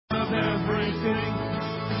everything.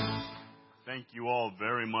 Thank you all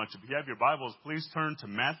very much. If you have your Bibles, please turn to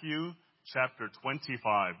Matthew chapter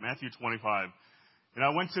 25. Matthew 25. And I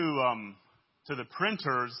went to the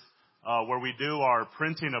printers where we do our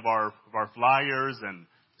printing of our flyers and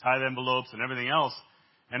tithe envelopes and everything else.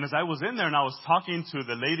 And as I was in there and I was talking to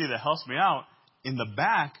the lady that helps me out, in the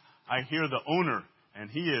back, I hear the owner, and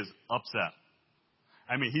he is upset.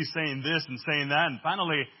 I mean, he's saying this and saying that, and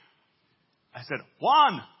finally, I said,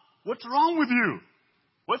 Juan, what's wrong with you?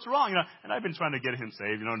 What's wrong? You know, and I've been trying to get him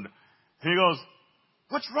saved, you know, and he goes,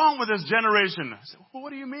 what's wrong with this generation? I said, well, what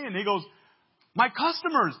do you mean? He goes, my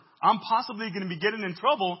customers, I'm possibly going to be getting in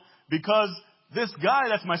trouble because this guy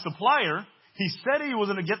that's my supplier, he said he was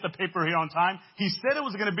going to get the paper here on time. He said it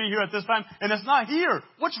was going to be here at this time, and it's not here.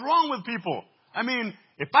 What's wrong with people? I mean,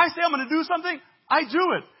 if I say I'm going to do something, I do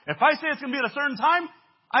it. If I say it's going to be at a certain time,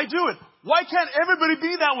 I do it. Why can't everybody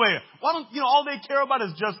be that way? Why don't, all they care about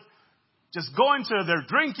is just going to their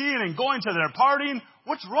drinking and going to their partying?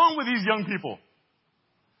 What's wrong with these young people?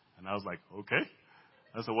 And I was like, okay.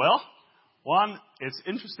 I said, well, Juan, it's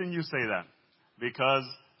interesting you say that because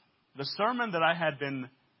the sermon that I had been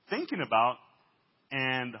thinking about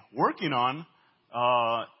and working on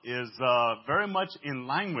is very much in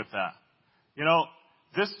line with that. You know,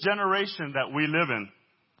 this generation that we live in,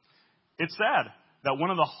 it's sad that one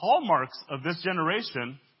of the hallmarks of this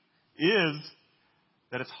generation is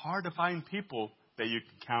that it's hard to find people that you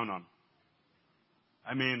can count on.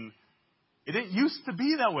 I mean, it didn't used to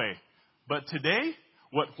be that way. But today,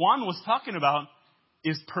 what Juan was talking about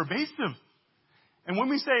is pervasive. And when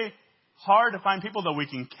we say hard to find people that we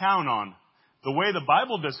can count on, the way the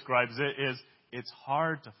Bible describes it is it's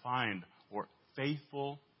hard to find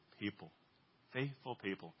faithful people. Faithful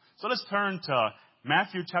people. So let's turn to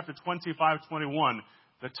Matthew chapter 25:21.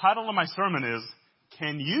 The title of my sermon is,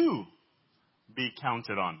 Can You Be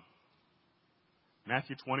Counted On?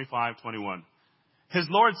 Matthew 25:21. His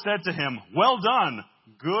Lord said to him, well done,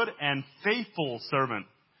 good and faithful servant.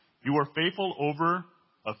 You are faithful over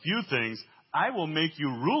a few things. I will make you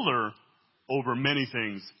ruler over many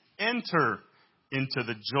things. Enter into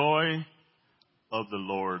the joy of the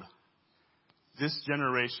Lord. This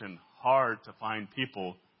generation, hard to find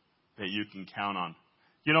people that you can count on.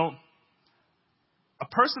 You know, a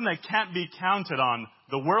person that can't be counted on,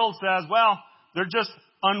 the world says, well, they're just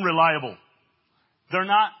unreliable. They're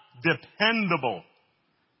not dependable.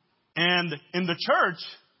 And in the church,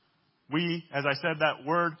 we, as I said that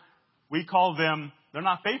word, we call them, they're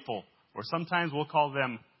not faithful. Or sometimes we'll call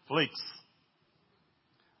them flakes.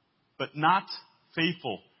 But not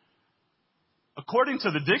faithful. According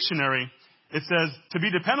to the dictionary, it says to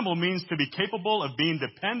be dependable means to be capable of being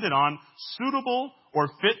depended on, suitable or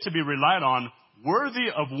fit to be relied on, worthy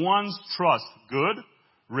of one's trust, good,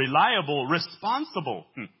 reliable, responsible,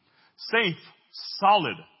 safe,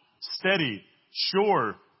 solid, steady,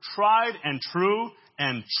 sure, tried and true,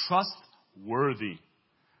 and trustworthy.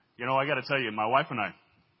 You know, I got to tell you, my wife and I,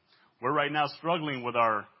 we're right now struggling with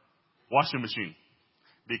our washing machine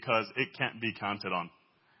because it can't be counted on.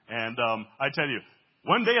 And I tell you,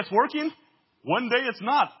 one day it's working, one day it's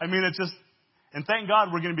not. I mean, it's just, and thank God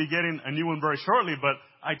we're going to be getting a new one very shortly. But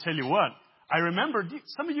I tell you what, I remember,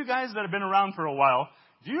 some of you guys that have been around for a while,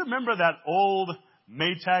 do you remember that old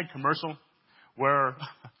Maytag commercial where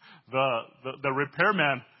the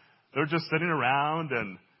repairman, they're just sitting around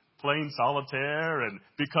and playing solitaire, and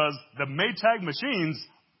because the Maytag machines,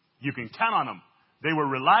 you can count on them. They were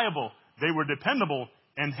reliable, they were dependable,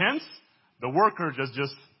 and hence the worker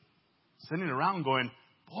just sitting around going,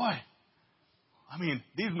 boy, I mean,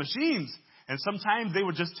 these machines. And sometimes they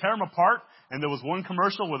would just tear them apart. And there was one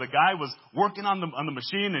commercial where the guy was working on the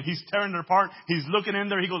machine and he's tearing it apart. He's looking in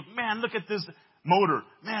there. He goes, man, look at this motor.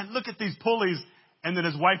 Man, look at these pulleys. And then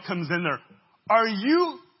his wife comes in there. Are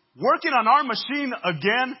you working on our machine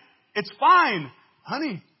again? It's fine.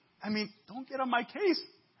 Honey, I mean, don't get on my case.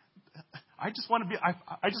 I just want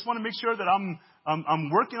to make sure that I'm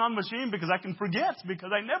working on machine because I can forget,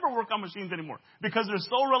 because I never work on machines anymore because they're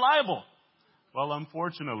so reliable. Well,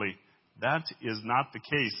 unfortunately, that is not the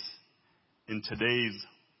case in today's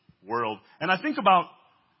world. And I think about,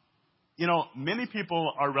 many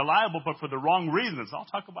people are reliable, but for the wrong reasons. I'll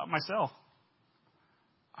talk about myself.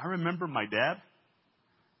 I remember my dad.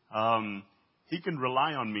 He can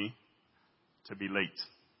rely on me to be late.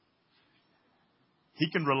 He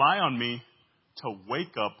can rely on me to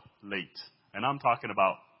wake up late. And I'm talking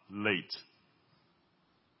about late.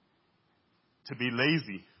 To be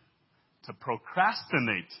lazy. To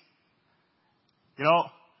procrastinate.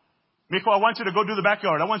 Miko, I want you to go do the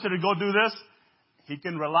backyard. I want you to go do this. He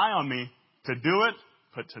can rely on me to do it,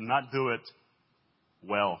 but to not do it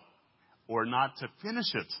well. or not to finish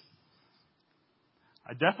it.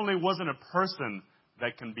 I definitely wasn't a person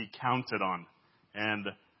that can be counted on. And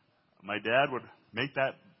my dad would make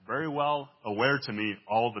that very well aware to me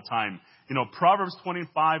all the time. You know, Proverbs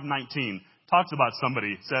 25:19 talks about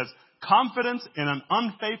somebody. It says, confidence in an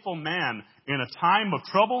unfaithful man in a time of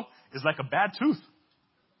trouble is like a bad tooth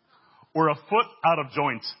or a foot out of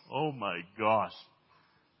joint. Oh my gosh.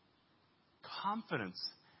 Confidence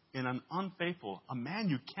in an unfaithful, a man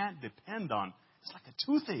you can't depend on, it's like a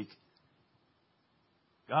toothache.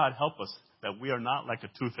 God help us that we are not like a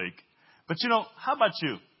toothache. But you know, how about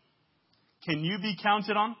you? Can you be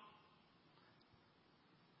counted on?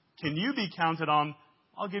 Can you be counted on?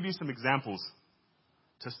 I'll give you some examples.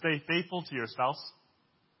 To stay faithful to your spouse.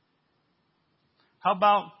 How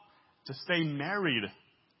about to stay married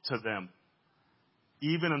to them,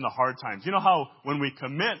 even in the hard times? You know how when we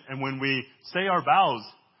commit and when we say our vows,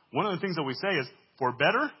 one of the things that we say is, for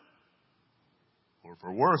better or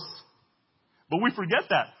for worse. But we forget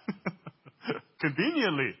that.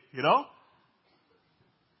 Conveniently, you know?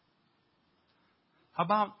 How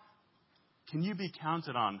about, can you be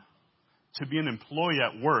counted on to be an employee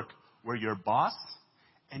at work where your boss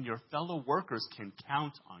and your fellow workers can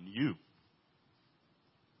count on you?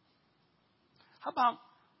 How about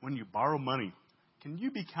when you borrow money, can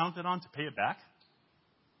you be counted on to pay it back?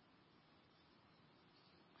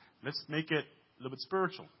 Let's make it a little bit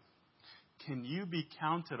spiritual. Can you be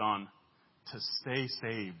counted on to stay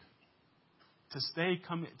saved? To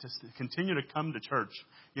continue to come to church?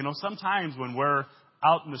 You know, sometimes when we're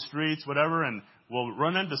out in the streets, whatever, and we'll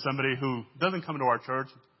run into somebody who doesn't come to our church,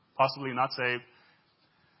 possibly not saved,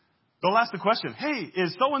 they'll ask the question, hey,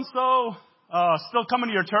 is so-and-so still coming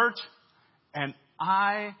to your church? And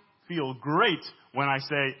I feel great when I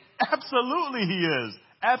say, absolutely he is.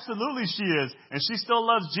 Absolutely she is. And she still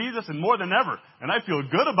loves Jesus and more than ever. And I feel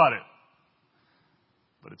good about it.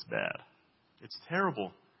 But it's bad. It's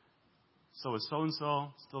terrible. So is so-and-so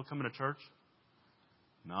still coming to church?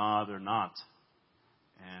 No, they're not.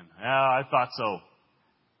 And, yeah, I thought so.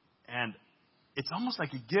 And it's almost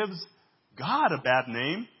like it gives God a bad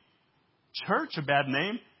name, church a bad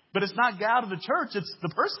name, but it's not God of the church, it's the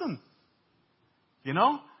person. You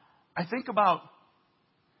know? I think about,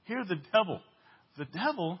 here the devil. The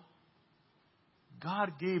devil,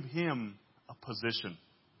 God gave him a position,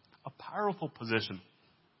 a powerful position,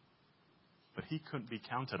 but he couldn't be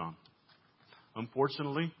counted on.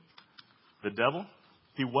 Unfortunately, the devil,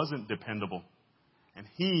 he wasn't dependable. And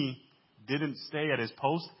he didn't stay at his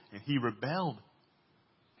post, and he rebelled.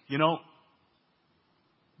 You know,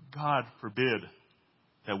 God forbid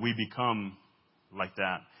that we become like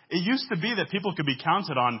that. It used to be that people could be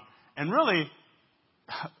counted on, and really,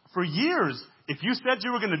 for years, if you said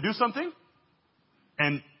you were going to do something,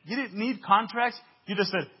 and you didn't need contracts, you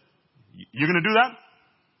just said, you're going to do that?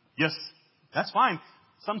 Yes, that's fine.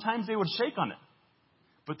 Sometimes they would shake on it.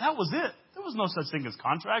 But that was it. There was no such thing as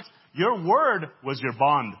contracts. Your word was your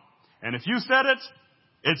bond. And if you said it,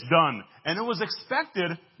 it's done. And it was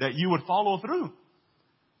expected that you would follow through.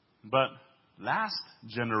 But last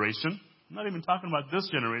generation, I'm not even talking about this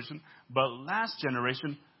generation, but last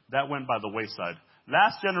generation, that went by the wayside.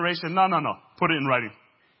 Last generation, no. Put it in writing.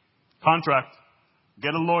 Contract.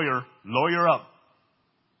 Get a lawyer. Lawyer up.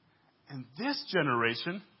 And this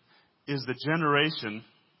generation is the generation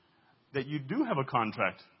that you do have a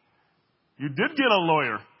contract. You did get a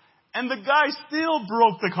lawyer. And the guy still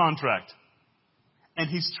broke the contract. And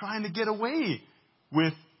he's trying to get away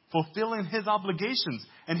with fulfilling his obligations.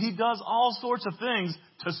 And he does all sorts of things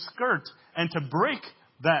to skirt and to break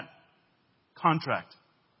that contract.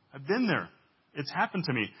 I've been there. It's happened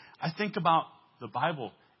to me. I think about the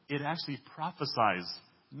Bible. It actually prophesies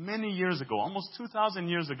many years ago, almost 2,000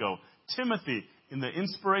 years ago, Timothy, in the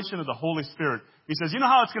inspiration of the Holy Spirit, he says, you know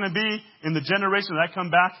how it's going to be in the generation that I come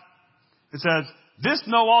back? It says, this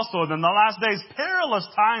know also that in the last days perilous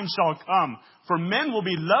times shall come, for men will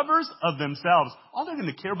be lovers of themselves. All they're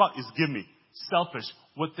going to care about is give me. Selfish.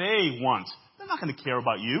 What they want. They're not going to care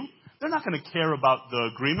about you. They're not going to care about the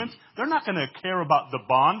agreement. They're not going to care about the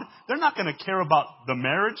bond. They're not going to care about the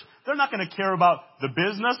marriage. They're not going to care about the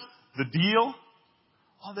business, the deal.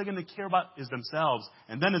 All they're going to care about is themselves.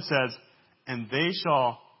 And then it says, and they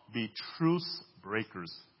shall be truce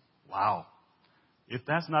breakers. Wow. If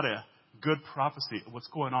that's not a good prophecy of what's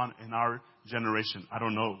going on in our generation, I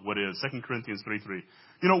don't know what is. 2 Corinthians 3:3.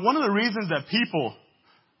 You know, one of the reasons that people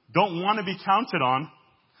don't want to be counted on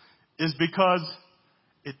is because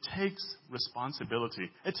it takes responsibility.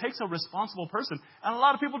 It takes a responsible person. And a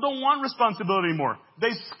lot of people don't want responsibility anymore.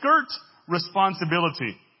 They skirt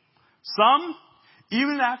responsibility. Some,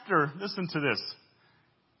 even after, listen to this,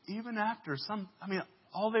 even after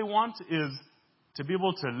all they want is to be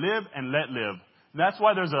able to live and let live. That's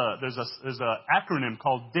why there's a acronym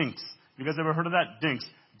called DINKS. You guys ever heard of that? DINKS.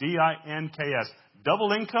 DINKS.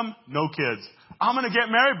 Double income, no kids. I'm going to get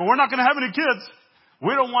married, but we're not going to have any kids.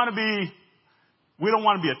 We don't want to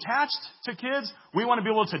be attached to kids. We want to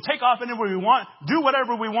be able to take off anywhere we want, do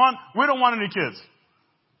whatever we want. We don't want any kids.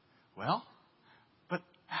 Well, but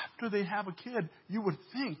after they have a kid, you would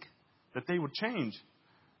think that they would change.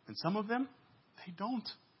 And some of them, they don't.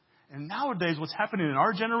 And nowadays, what's happening in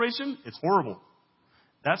our generation, it's horrible.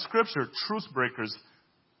 That scripture, truth breakers,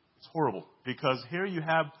 it's horrible. Because here you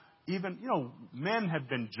have even, men have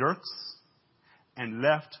been jerks and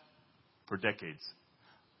left for decades.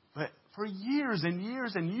 But for years and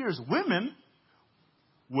years and years, women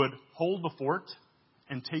would hold the fort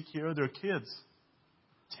and take care of their kids.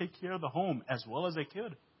 Take care of the home as well as they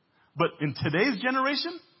could. But in today's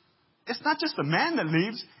generation, it's not just the man that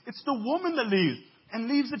leaves, it's the woman that leaves and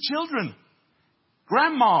leaves the children.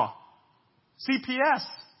 Grandma, CPS,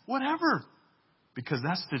 whatever. Because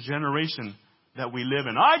that's the generation that we live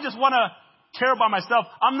in. I just want to care about myself.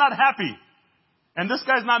 I'm not happy. And this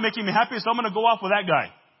guy's not making me happy, so I'm going to go off with that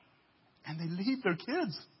guy. And they leave their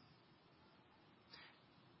kids.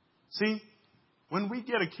 See, when we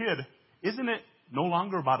get a kid, isn't it no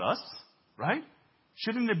longer about us, right?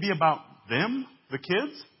 Shouldn't it be about them, the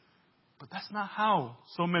kids? But that's not how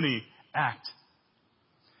so many act.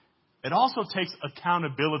 It also takes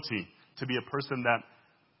accountability to be a person that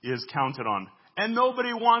is counted on. And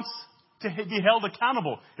nobody wants to be held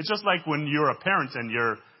accountable. It's just like when you're a parent and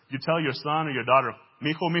you tell your son or your daughter,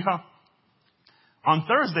 Mijo, mija, on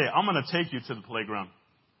Thursday, I'm going to take you to the playground.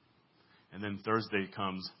 And then Thursday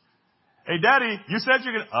comes. Hey, Daddy, you said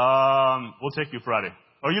you're going to, we'll take you Friday.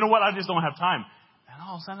 Or you know what? I just don't have time. And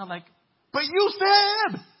all of a sudden, they're like, but you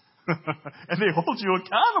said. And they hold you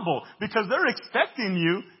accountable because they're expecting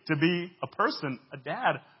you to be a person, a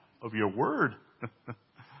dad of your word.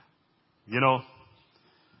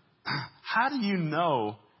 How do you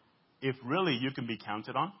know if really you can be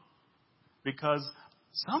counted on? Because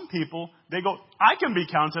some people, they go, I can be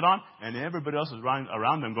counted on, and everybody else is running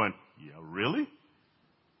around them going, yeah, really?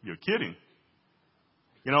 You're kidding.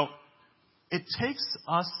 It takes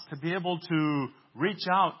us to be able to reach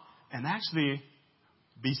out and actually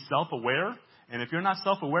be self-aware. And if you're not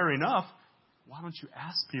self-aware enough, why don't you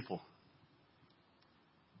ask people?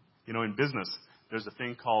 In business, there's a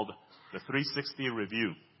thing called the 360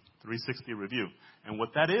 review. 360 review. And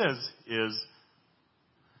what that is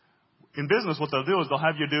in business, what they'll do is they'll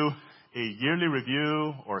have you do a yearly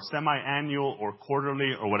review or semi-annual or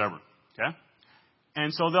quarterly or whatever. Okay?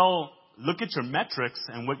 And so they'll look at your metrics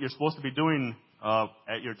and what you're supposed to be doing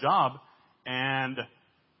at your job. And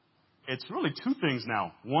it's really two things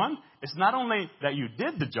now. One, it's not only that you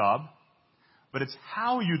did the job, but it's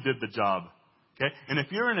how you did the job. Okay? And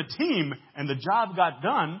if you're in a team and the job got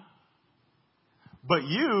done, but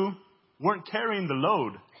you weren't carrying the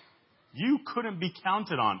load, you couldn't be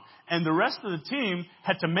counted on. And the rest of the team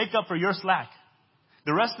had to make up for your slack.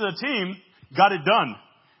 The rest of the team got it done.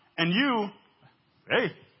 And you,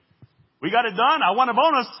 hey, we got it done. I want a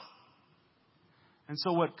bonus. And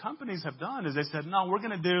so what companies have done is they said, no, we're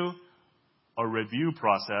going to do a review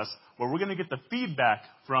process where we're going to get the feedback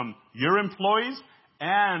from your employees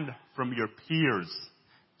and from your peers.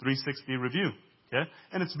 360 review. Okay?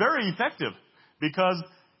 And it's very effective because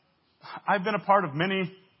I've been a part of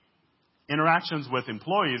many interactions with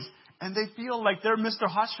employees, and they feel like they're Mr.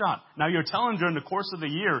 Hotshot. Now, you're telling during the course of the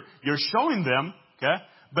year, you're showing them, okay?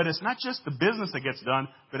 But it's not just the business that gets done,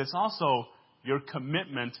 but it's also your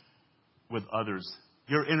commitment with others,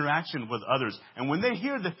 your interaction with others. And when they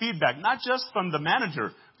hear the feedback, not just from the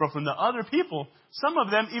manager, but from the other people, some of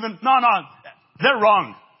them even, no, they're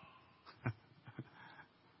wrong.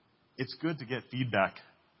 It's good to get feedback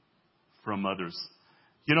from others.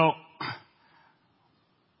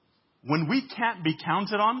 When we can't be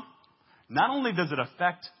counted on, not only does it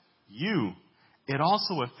affect you, it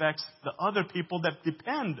also affects the other people that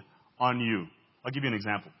depend on you. I'll give you an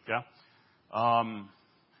example. Okay?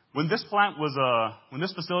 When this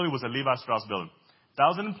facility was a Levi Strauss building,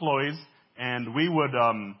 1,000 employees, and we would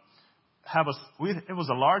it was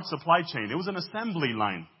a large supply chain. It was an assembly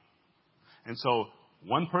line, and so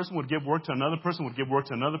one person would give work to another person, would give work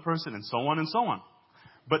to another person, and so on and so on.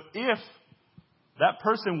 But if that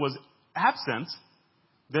person was absent,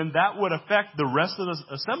 then that would affect the rest of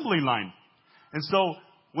the assembly line. And so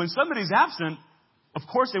when somebody's absent, of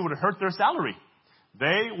course it would hurt their salary.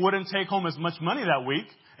 They wouldn't take home as much money that week,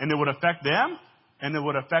 and it would affect them, and it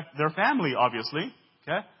would affect their family, obviously.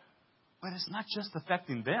 Okay? But it's not just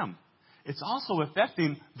affecting them. it's also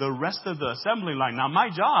affecting the rest of the assembly line. Now, my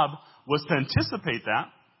job was to anticipate that.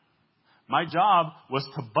 My job was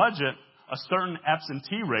to budget a certain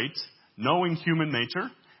absentee rate, knowing human nature.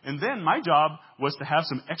 And then my job was to have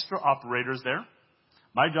some extra operators there.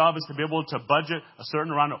 My job is to be able to budget a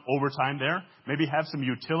certain amount of overtime there. Maybe have some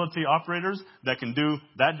utility operators that can do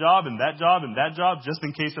that job and that job and that job just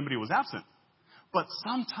in case somebody was absent. But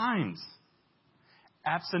sometimes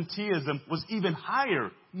absenteeism was even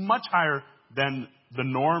higher, much higher than the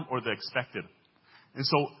norm or the expected. And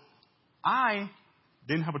so I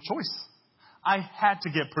didn't have a choice. I had to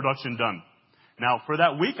get production done. Now, for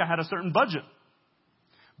that week, I had a certain budget.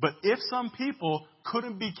 But if some people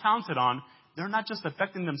couldn't be counted on, they're not just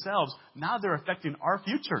affecting themselves. Now they're affecting our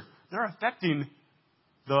future. They're affecting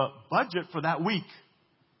the budget for that week.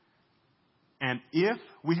 And if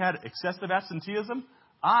we had excessive absenteeism,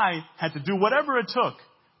 I had to do whatever it took.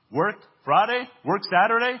 Work Friday, work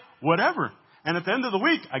Saturday, whatever. And at the end of the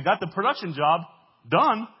week, I got the production job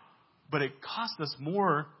done, but it cost us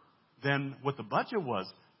more than what the budget was.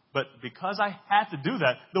 But because I had to do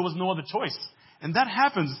that, there was no other choice. And that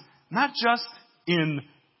happens not just in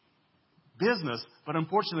business, but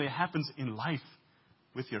unfortunately it happens in life,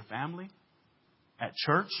 with your family, at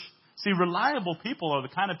church. See, reliable people are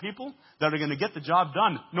the kind of people that are going to get the job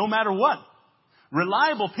done no matter what.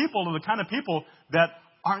 Reliable people are the kind of people that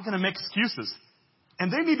aren't going to make excuses.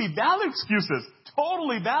 And they may be valid excuses,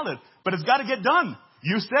 totally valid, but it's got to get done.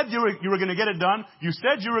 You said you were going to get it done. You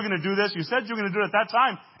said you were going to do this. You said you were going to do it at that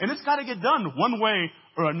time. And it's got to get done one way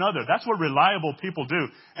or another. That's what reliable people do.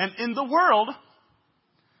 And in the world,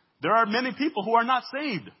 there are many people who are not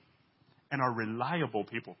saved and are reliable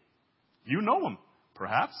people. You know them,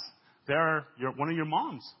 perhaps. They're one of your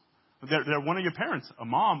moms. They're one of your parents, a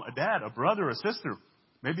mom, a dad, a brother, a sister,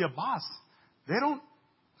 maybe a boss. They're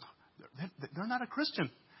not a Christian,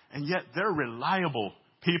 and yet they're reliable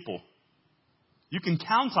people. You can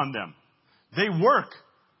count on them. They work.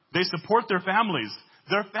 They support their families.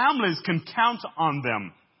 Their families can count on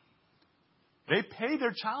them. They pay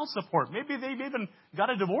their child support. Maybe they've even got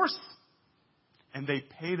a divorce. And they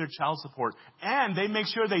pay their child support. And they make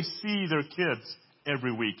sure they see their kids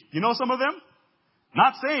every week. You know some of them?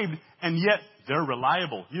 Not saved, and yet they're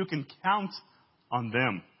reliable. You can count on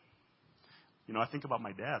them. You know, I think about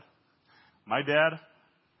my dad. My dad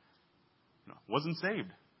wasn't saved.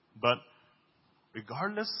 But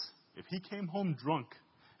regardless, if he came home drunk,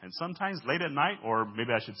 and sometimes late at night, or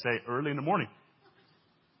maybe I should say early in the morning,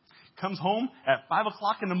 comes home at 5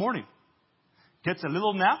 o'clock in the morning, gets a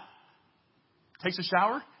little nap, takes a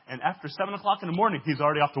shower, and after 7 o'clock in the morning, he's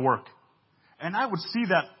already off to work. And I would see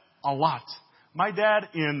that a lot. My dad,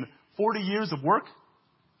 in 40 years of work,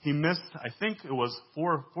 he missed, I think it was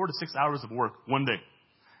 4 to 6 hours of work one day.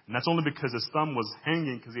 And that's only because his thumb was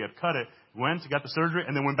hanging because he had cut it, went, got the surgery,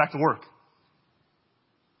 and then went back to work.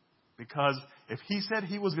 Because if he said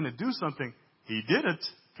he was going to do something, he did it,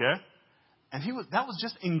 okay? And that was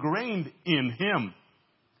just ingrained in him.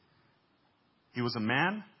 He was a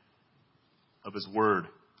man of his word.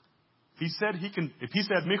 If he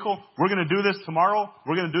said, Mijo, we're going to do this tomorrow,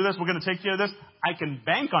 we're going to do this, we're going to take care of this, I can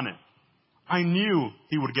bank on it. I knew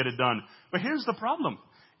he would get it done. But here's the problem.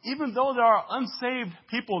 Even though there are unsaved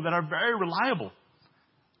people that are very reliable,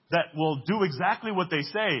 that will do exactly what they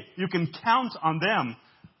say, you can count on them.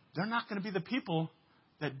 They're not going to be the people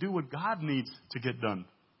that do what God needs to get done.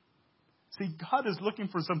 See, God is looking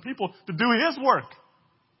for some people to do His work.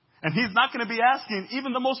 And He's not going to be asking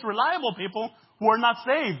even the most reliable people who are not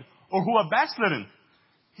saved or who are backslidden.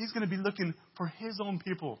 He's going to be looking for His own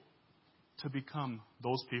people to become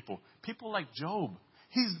those people. People like Job.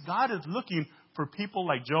 God is looking for people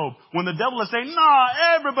like Job. When the devil is saying,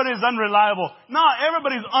 no, everybody's unreliable. No,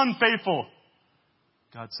 everybody's unfaithful.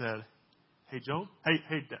 God said, hey, Job,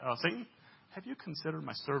 Satan, have you considered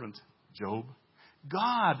my servant Job?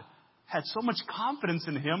 God had so much confidence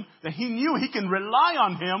in him that he knew he can rely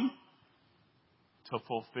on him to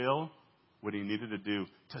fulfill what he needed to do,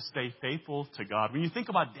 to stay faithful to God. When you think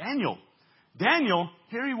about Daniel,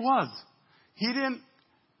 here he was. He didn't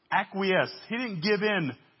acquiesce. He didn't give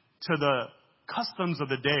in to the customs of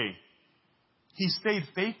the day. He stayed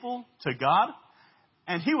faithful to God,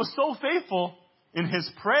 and he was so faithful in his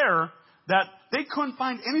prayer that they couldn't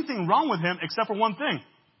find anything wrong with him except for one thing.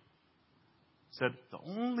 Said, the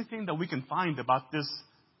only thing that we can find about this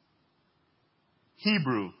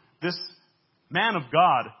Hebrew, this man of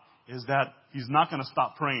God, is that he's not going to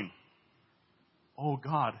stop praying. Oh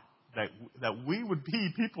God, that we would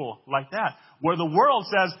be people like that, where the world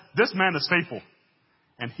says, this man is faithful,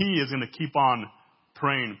 and he is going to keep on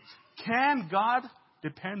praying. Can God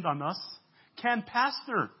depend on us? Can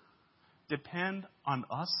Pastor depend on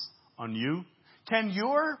us, on you? Can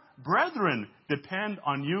your brethren depend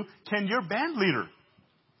on you? Can your band leader,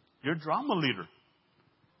 your drama leader,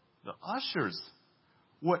 the ushers,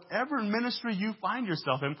 whatever ministry you find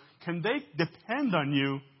yourself in, can they depend on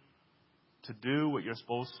you to do what you're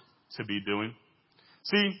supposed to be doing?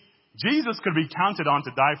 See, Jesus could be counted on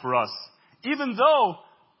to die for us. Even though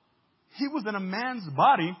he was in a man's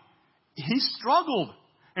body, he struggled.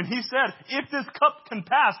 And he said, if this cup can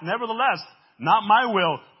pass, nevertheless, not my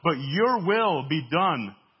will, but your will be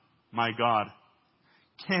done, my God.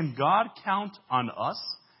 Can God count on us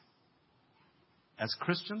as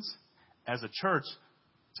Christians, as a church,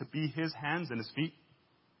 to be his hands and his feet?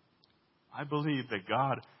 I believe that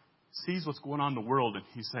God sees what's going on in the world and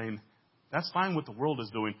he's saying, that's fine what the world is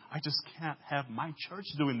doing. I just can't have my church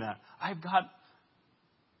doing that. I've got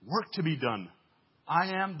work to be done.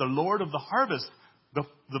 I am the Lord of the harvest.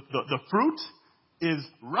 The fruit is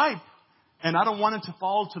ripe, and I don't want it to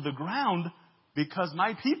fall to the ground because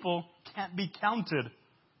my people can't be counted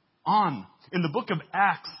on. In the book of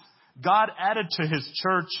Acts, God added to his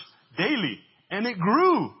church daily, and it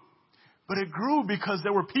grew. But it grew because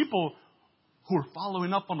there were people who were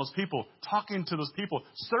following up on those people, talking to those people,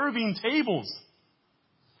 serving tables.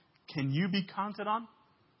 Can you be counted on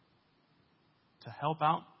to help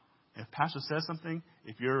out? If pastor says something,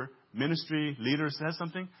 if your ministry leader says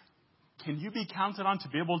something, can you be counted on to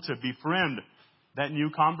be able to befriend that new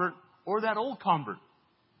convert or that old convert?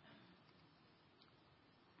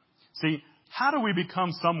 See, how do we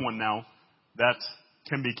become someone now that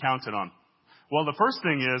can be counted on? Well, the first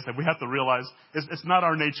thing is that we have to realize is it's not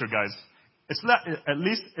our nature, guys. It's not, at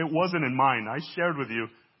least it wasn't in mine. I shared with you,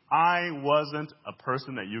 I wasn't a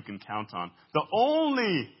person that you can count on. The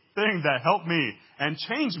only thing that helped me and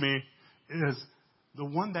changed me is the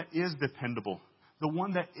one that is dependable, the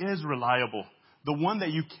one that is reliable, the one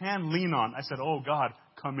that you can lean on. I said, oh, God,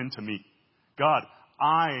 come into me. God,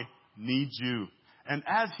 I need you. And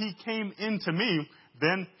as he came into me,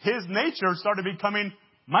 then his nature started becoming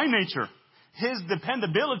my nature. His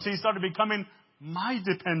dependability started becoming my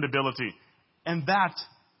dependability. And that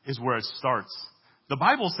is where it starts. The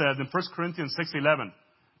Bible says in 1 Corinthians 6:11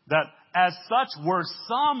 that as such were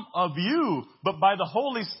some of you, but by the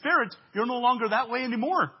Holy Spirit, you're no longer that way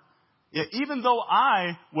anymore. Even though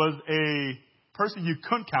I was a person you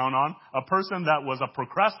couldn't count on, a person that was a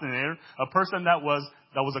procrastinator, a person that was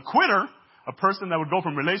a quitter, a person that would go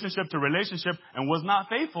from relationship to relationship and was not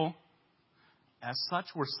faithful, as such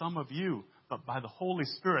were some of you. But by the Holy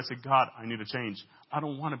Spirit, I said, God, I need to change. I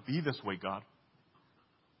don't want to be this way, God.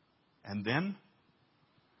 And then,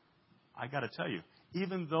 I got to tell you,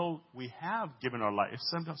 even though we have given our life,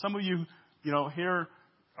 some of you, here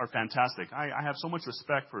are fantastic. I have so much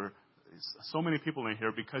respect for so many people in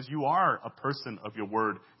here because you are a person of your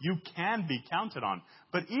word. You can be counted on.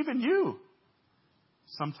 But even you,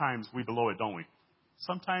 sometimes we blow it, don't we?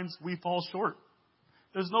 Sometimes we fall short.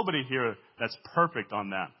 There's nobody here that's perfect on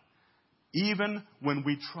that. Even when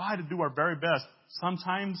we try to do our very best,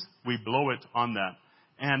 sometimes we blow it on that.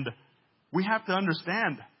 And we have to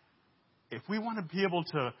understand, if we want to be able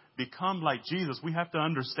to become like Jesus, we have to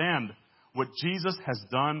understand what Jesus has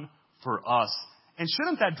done for us. And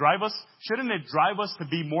shouldn't that drive us? Shouldn't it drive us to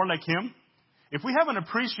be more like him? If we have an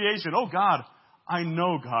appreciation, oh God, I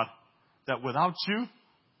know, God, that without you,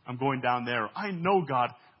 I'm going down there. I know,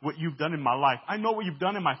 God, what you've done in my life. I know what you've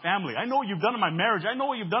done in my family. I know what you've done in my marriage. I know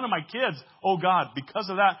what you've done in my kids. Oh God, because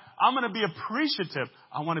of that, I'm going to be appreciative.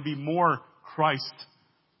 I want to be more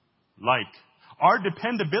Christ-like. Our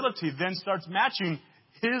dependability then starts matching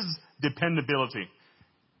his dependability.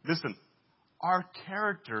 Listen, our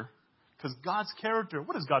character, because God's character,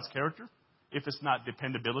 what is God's character? If it's not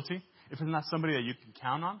dependability, if it's not somebody that you can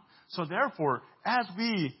count on. So therefore, as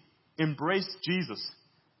we embrace Jesus,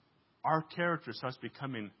 our character starts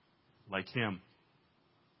becoming like him.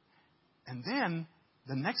 And then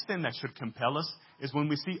the next thing that should compel us is when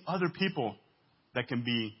we see other people that can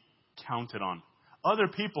be counted on. Other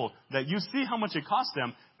people that you see how much it costs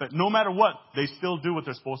them, but no matter what, they still do what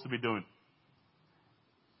they're supposed to be doing.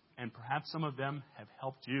 And perhaps some of them have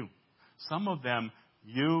helped you. Some of them,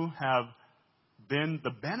 you have been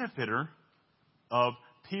the benefiter of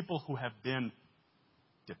people who have been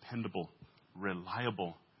dependable,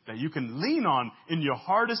 reliable, that you can lean on in your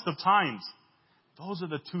hardest of times. Those are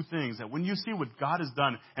the two things that when you see what God has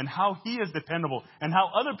done and how he is dependable and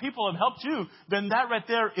how other people have helped you, then that right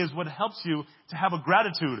there is what helps you to have a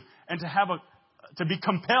gratitude and to be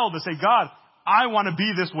compelled to say, God, I want to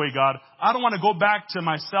be this way, God. I don't want to go back to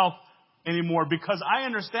myself anymore because I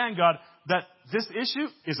understand, God, that this issue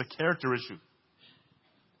is a character issue.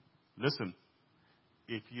 Listen,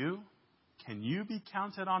 if you Can you be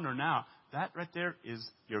counted on or not? That right there is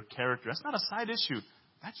your character. That's not a side issue.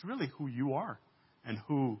 That's really who you are and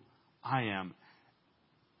who I am.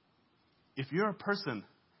 If you're a person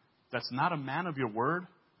that's not a man of your word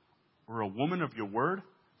or a woman of your word,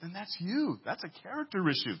 then that's you. That's a character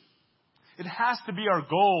issue. It has to be our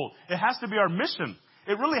goal. It has to be our mission.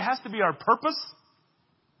 It really has to be our purpose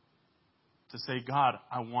to say, God,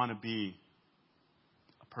 I want to be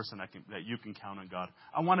a person that you can count on, God.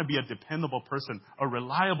 I want to be a dependable person, a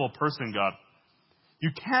reliable person, God. You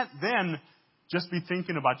can't then just be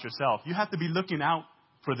thinking about yourself. You have to be looking out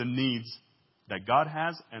for the needs that God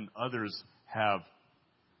has and others have.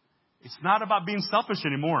 It's not about being selfish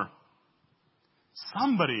anymore.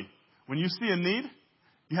 Somebody, when you see a need,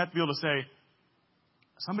 you have to be able to say,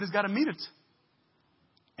 somebody's got to meet it.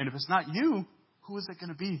 And if it's not you, who is it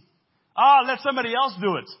going to be? Let somebody else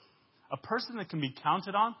do it. A person that can be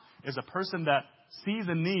counted on is a person that sees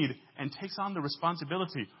a need and takes on the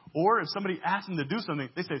responsibility. Or if somebody asks them to do something,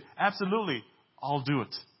 they say, absolutely, I'll do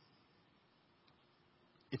it.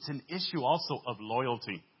 It's an issue also of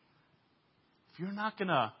loyalty. If you're not going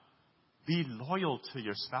to be loyal to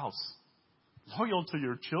your spouse, loyal to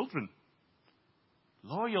your children,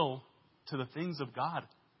 loyal to the things of God,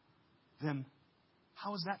 then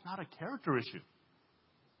how is that not a character issue?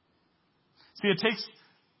 See, it takes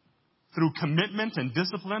through commitment and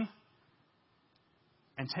discipline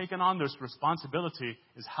and taking on this responsibility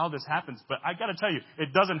is how this happens. But I got to tell you,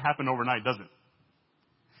 it doesn't happen overnight, does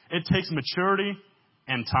it? It takes maturity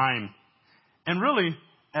and time. And really,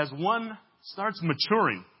 as one starts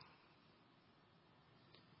maturing,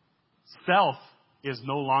 self is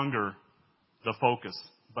no longer the focus,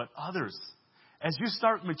 but others. As you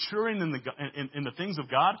start maturing in the things of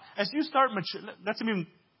God, as you start let's even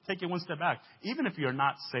take it one step back. Even if you're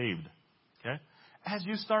not saved, okay? As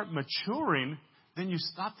you start maturing, then you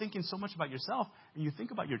stop thinking so much about yourself and you think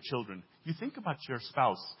about your children. You think about your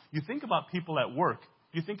spouse. You think about people at work.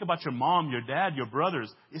 You think about your mom, your dad, your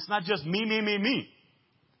brothers. It's not just me, me, me, me.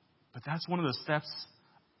 But that's one of the steps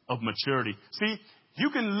of maturity. See, you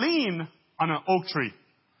can lean on an oak tree.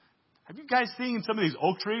 Have you guys seen some of these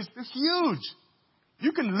oak trees? They're huge.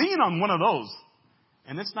 You can lean on one of those,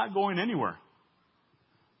 and it's not going anywhere.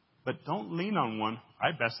 But don't lean on one,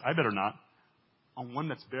 I better not, on one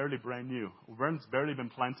that's barely brand new, one that's barely been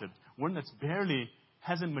planted, one that's barely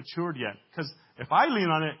hasn't matured yet. Because if I lean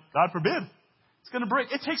on it, God forbid, it's going to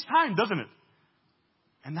break. It takes time, doesn't it?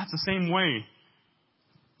 And that's the same way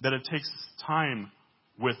that it takes time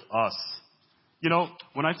with us. You know,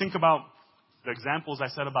 when I think about the examples I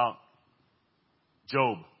said about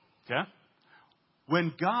Job, okay?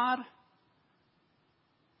 When God,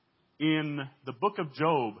 in the book of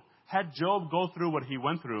Job, had Job go through what he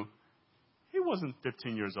went through, he wasn't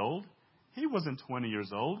 15 years old. He wasn't 20 years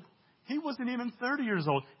old. He wasn't even 30 years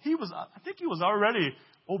old. I think he was already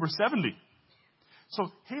over 70. So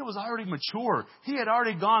he was already mature. He had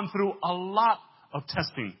already gone through a lot of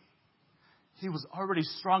testing. He was already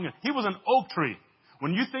strong. He was an oak tree.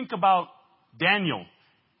 When you think about Daniel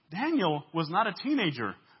was not a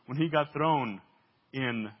teenager when he got thrown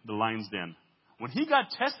in the lion's den. When he got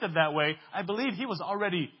tested that way, I believe he was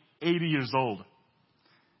already 80 years old.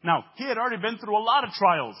 Now, he had already been through a lot of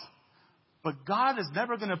trials. But God is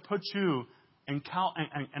never going to put you and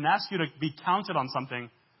ask you to be counted on something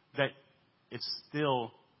that it's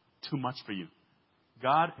still too much for you.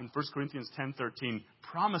 God, in 1 Corinthians 10:13,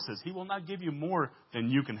 promises He will not give you more than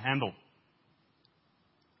you can handle.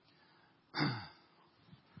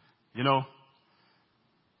 You know,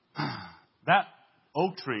 that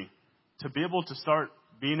oak tree, to be able to start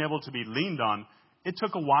being able to be leaned on, it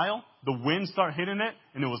took a while. The wind started hitting it,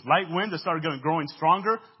 and it was light wind that started growing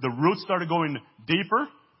stronger. The roots started going deeper.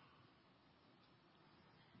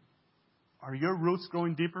 Are your roots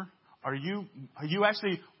growing deeper? Are you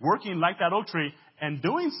actually working like that oak tree and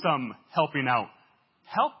doing some helping out?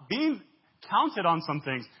 Being counted on some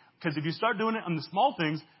things. Because if you start doing it on the small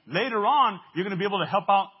things, later on, you're going to be able to help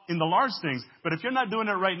out in the large things. But if you're not doing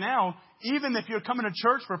it right now, even if you're coming to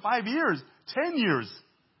church for 5 years, 10 years,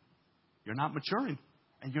 you're not maturing.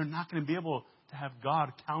 And you're not going to be able to have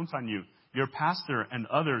God count on you. Your pastor and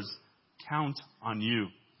others count on you.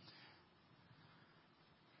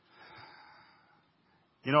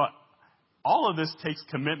 You know, all of this takes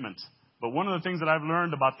commitment. But one of the things that I've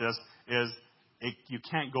learned about this is you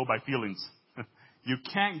can't go by feelings. You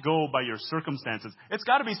can't go by your circumstances. It's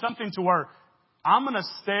got to be something to where I'm going to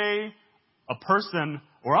stay a person,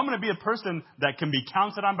 or I'm going to be a person that can be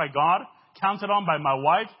counted on by God, counted on by my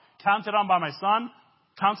wife, counted on by my son,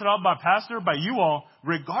 counted on by pastor, by you all,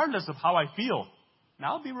 regardless of how I feel.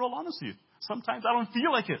 Now, I'll be real honest with you. Sometimes I don't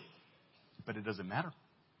feel like it. But it doesn't matter.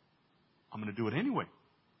 I'm going to do it anyway.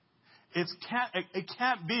 It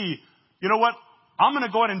can't be, you know what? I'm going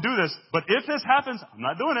to go ahead and do this. But if this happens, I'm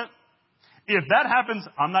not doing it. If that happens,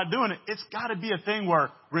 I'm not doing it. It's got to be a thing where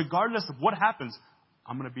regardless of what happens,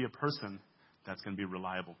 I'm going to be a person that's going to be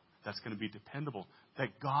reliable, that's going to be dependable,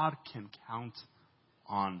 that God can count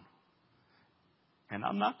on. And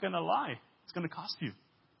I'm not going to lie. It's going to cost you.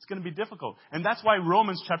 It's going to be difficult. And that's why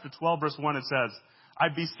Romans chapter 12, verse 1, it says, I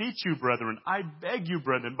beseech you, brethren, I beg you,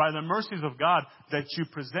 brethren, by the mercies of God, that you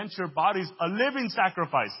present your bodies a living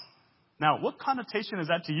sacrifice. Now, what connotation is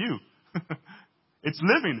that to you? It's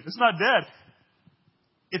living. It's not dead.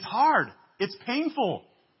 It's hard. It's painful.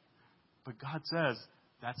 But God says,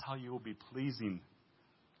 that's how you will be pleasing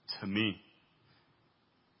to me.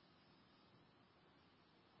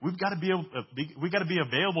 We've got to be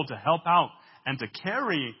available to help out and to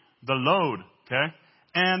carry the load, okay?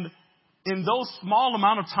 And in those small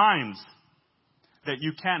amount of times that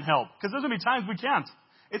you can't help, because there's going to be times we can't.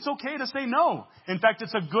 It's okay to say no. In fact,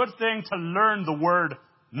 it's a good thing to learn the word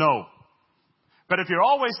no. But if you're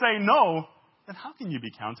always saying no, then how can you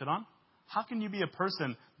be counted on? How can you be a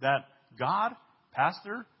person that God,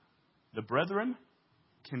 pastor, the brethren,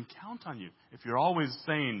 can count on you if you're always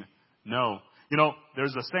saying no? You know,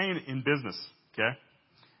 there's a saying in business, okay?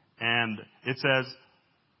 And it says,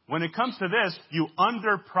 when it comes to this, you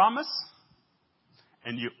under-promise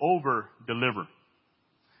and you over-deliver.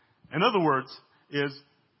 In other words, is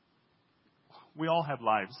we all have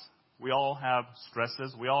lives. We all have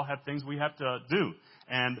stresses. We all have things we have to do.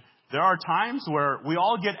 And there are times where we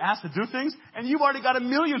all get asked to do things, and you've already got a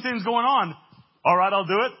million things going on. All right, I'll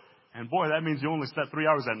do it. And boy, that means you only slept 3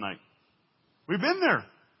 hours that night. We've been there.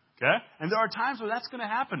 Okay? And there are times where that's going to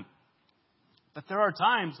happen. But there are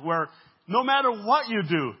times where no matter what you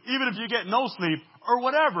do, even if you get no sleep or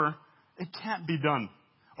whatever, it can't be done.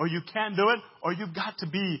 Or you can't do it, or you've got to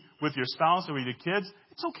be with your spouse or with your kids.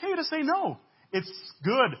 It's okay to say no. It's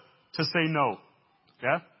good to say no.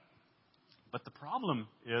 Okay? But the problem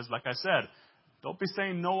is, like I said, don't be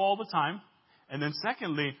saying no all the time. And then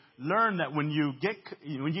secondly, learn that when you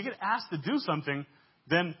get asked to do something,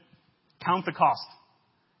 then count the cost.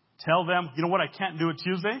 Tell them, you know what, I can't do it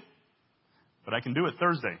Tuesday, but I can do it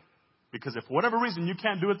Thursday. Because if for whatever reason you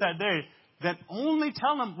can't do it that day, then only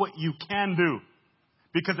tell them what you can do.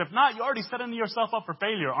 Because if not, you're already setting yourself up for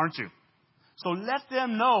failure, aren't you? So let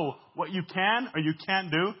them know what you can or you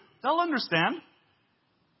can't do. They'll understand.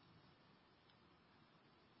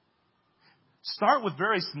 Start with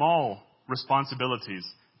very small responsibilities.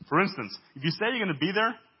 For instance, if you say you're going to be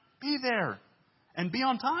there and be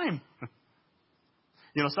on time.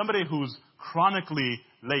 You know, somebody who's chronically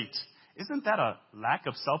late, isn't that a lack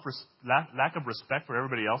of respect for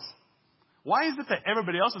everybody else? Why is it that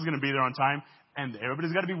everybody else is going to be there on time and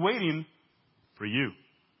everybody's got to be waiting for you?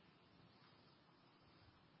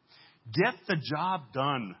 Get the job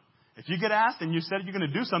done. If you get asked and you said you're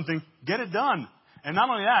going to do something, get it done. And not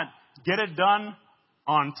only that, get it done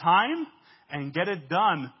on time and get it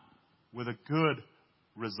done with a good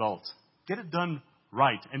result. Get it done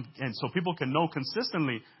right. And so people can know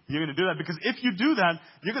consistently you're going to do that. Because if you do that,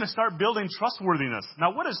 you're going to start building trustworthiness.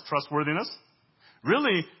 Now, what is trustworthiness?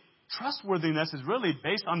 Really, trustworthiness is really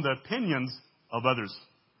based on the opinions of others.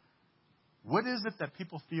 What is it that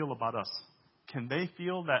people feel about us? Can they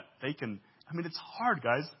feel that they can? I mean, it's hard,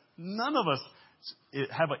 guys. None of us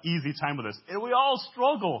have an easy time with this. We all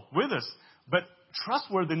struggle with this. But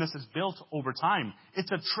trustworthiness is built over time.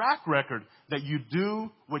 It's a track record that you do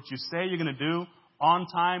what you say you're going to do on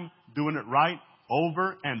time, doing it right,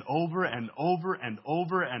 over and over and over and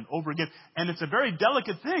over and over again. And it's a very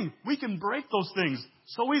delicate thing. We can break those things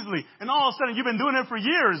so easily. And all of a sudden, you've been doing it for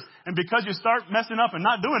years. And because you start messing up and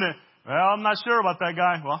not doing it, well, I'm not sure about that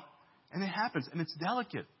guy. Well, and it happens. And it's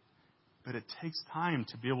delicate. But it takes time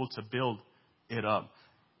to be able to build it up.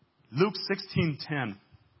 Luke 16:10,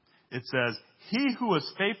 it says, he who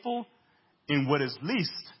is faithful in what is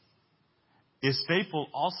least is faithful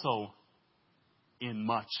also in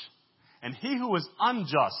much. And he who is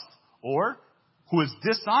unjust or who is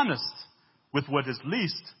dishonest with what is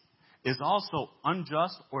least is also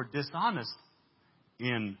unjust or dishonest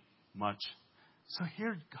in much. So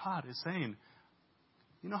here God is saying,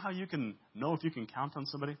 you know how you can know if you can count on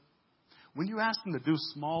somebody? When you ask them to do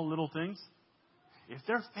small little things, if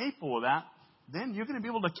they're faithful with that, then you're going to be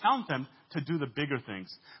able to count them to do the bigger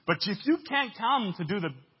things. But if you can't count them to do the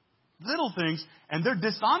little things and they're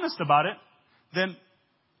dishonest about it, then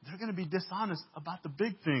they're going to be dishonest about the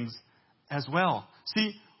big things as well.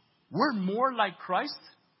 See, we're more like Christ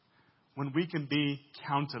when we can be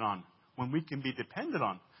counted on, when we can be depended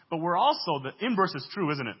on. But we're also, the inverse is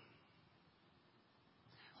true, isn't it?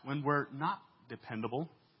 when we're not dependable,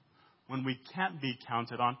 when we can't be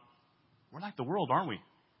counted on, we're like the world, aren't we?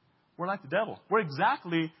 We're like the devil. We're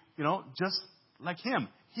exactly, just like him.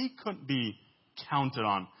 He couldn't be counted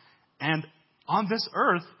on. And on this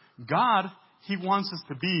earth, God, he wants us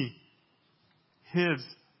to be his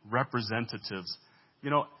representatives.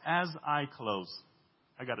 As I close,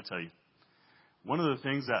 I got to tell you, one of the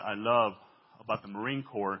things that I love about the Marine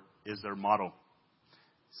Corps is their motto.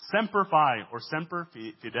 Semper Fi, or Semper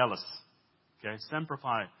Fidelis. Okay, Semper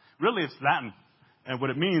Fi. Really, it's Latin. And what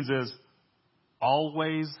it means is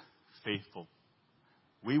always faithful.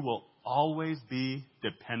 We will always be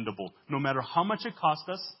dependable. No matter how much it costs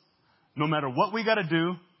us, no matter what we got to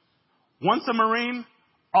do, once a Marine,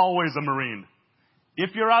 always a Marine.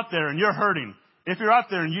 If you're out there and you're hurting, if you're out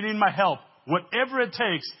there and you need my help, whatever it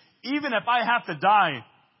takes, even if I have to die,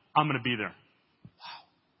 I'm going to be there. Wow.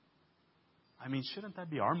 I mean, shouldn't that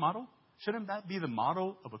be our motto? Shouldn't that be the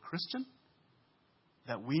motto of a Christian?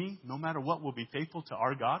 That we, no matter what, will be faithful to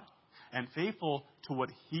our God and faithful to what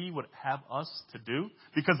he would have us to do?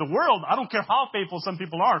 Because the world, I don't care how faithful some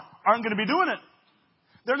people are, aren't going to be doing it.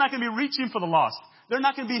 They're not going to be reaching for the lost. They're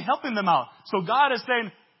not going to be helping them out. So God is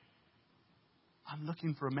saying, I'm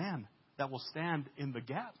looking for a man that will stand in the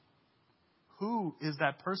gap. Who is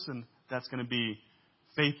that person that's going to be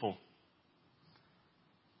faithful?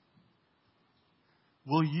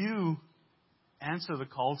 Will you answer the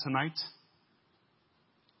call tonight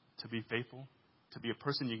to be faithful, to be a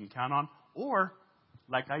person you can count on, or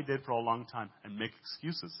like I did for a long time and make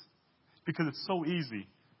excuses? Because it's so easy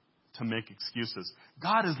to make excuses.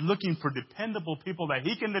 God is looking for dependable people that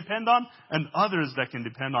he can depend on and others that can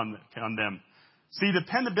depend on them. See,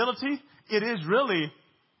 dependability, it is really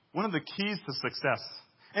one of the keys to success.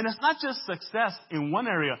 And it's not just success in one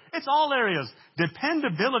area. It's all areas.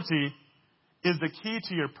 Dependability is the key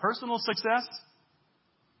to your personal success,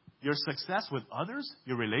 your success with others,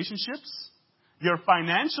 your relationships, your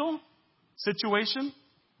financial situation,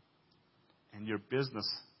 and your business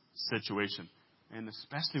situation. And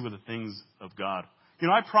especially with the things of God.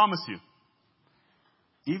 I promise you,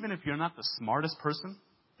 even if you're not the smartest person,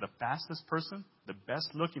 the fastest person, the best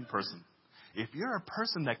looking person, if you're a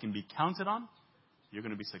person that can be counted on, you're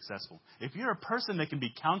going to be successful. If you're a person that can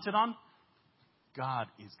be counted on, God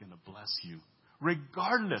is going to bless you.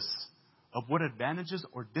 Regardless of what advantages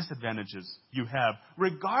or disadvantages you have,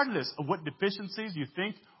 regardless of what deficiencies you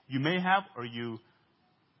think you may have or you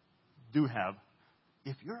do have,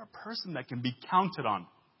 if you're a person that can be counted on,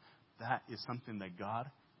 that is something that God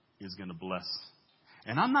is going to bless.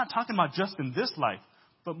 And I'm not talking about just in this life,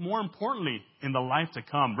 but more importantly, in the life to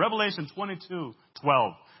come. Revelation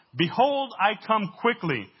 22:12. Behold, I come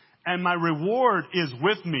quickly, and my reward is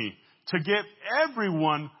with me to give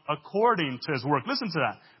everyone according to his work. Listen to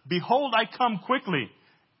that. Behold, I come quickly,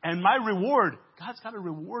 and my reward, God's got a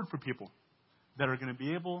reward for people that are going to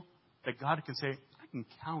be able, that God can say, I can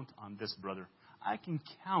count on this brother. I can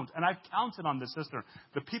count, and I've counted on this sister.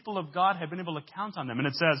 The people of God have been able to count on them. And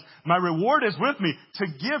it says, my reward is with me to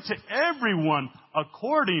give to everyone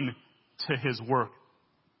according to his work.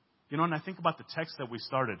 And I think about the text that we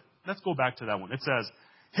started. Let's go back to that one. It says,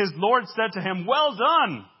 his Lord said to him, well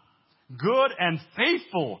done, good and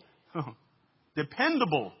faithful,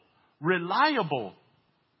 dependable, reliable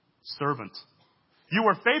servant. You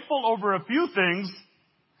were faithful over a few things,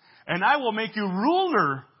 and I will make you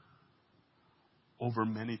ruler over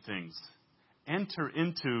many things. Enter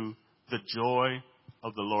into the joy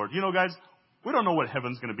of the Lord. Guys, we don't know what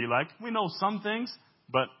heaven's going to be like. We know some things,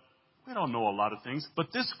 but we don't know a lot of things. But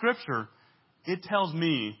this scripture, it tells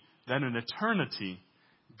me that in eternity,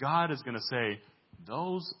 God is going to say,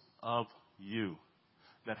 those of you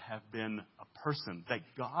that have been a person that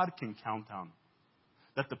God can count on,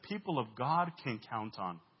 that the people of God can count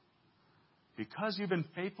on, because you've been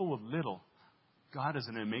faithful with little, God is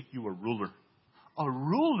going to make you a ruler. A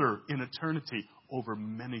ruler in eternity over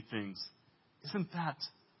many things. Isn't that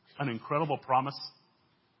an incredible promise?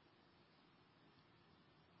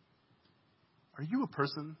 Are you a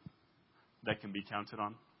person that can be counted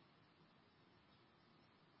on?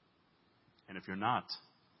 And if you're not,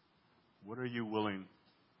 what are you willing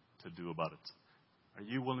to do about it? Are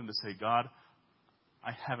you willing to say, God,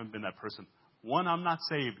 I haven't been that person. One, I'm not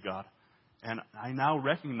saved, God. And I now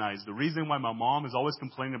recognize the reason why my mom is always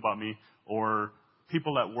complaining about me, or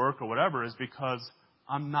people at work or whatever, is because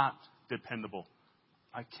I'm not dependable.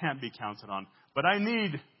 I can't be counted on. But I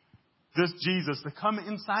need this Jesus to come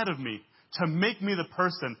inside of me to make me the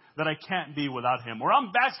person that I can't be without him. Or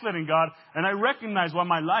I'm backsliding, God, and I recognize why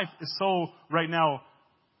my life is so, right now,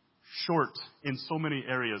 short in so many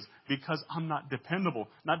areas, because I'm not dependable.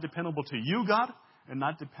 Not dependable to you, God, and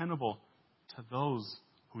not dependable to those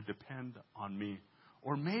who depend on me.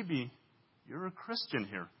 Or maybe you're a Christian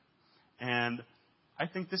here. And I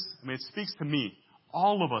think it speaks to me.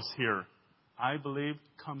 All of us here, I believe,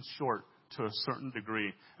 come short to a certain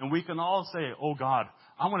degree. And we can all say, oh God,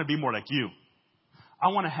 I want to be more like you. I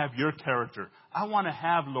want to have your character. I want to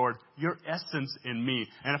have, Lord, your essence in me.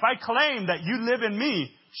 And if I claim that you live in me,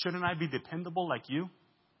 shouldn't I be dependable like you?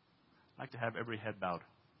 I'd like to have every head bowed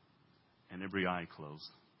and every eye closed.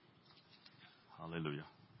 Hallelujah.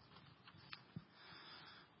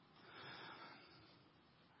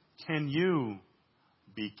 Can you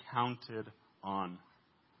be counted on?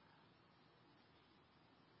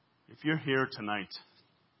 If you're here tonight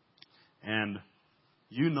and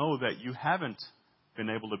you know that you haven't been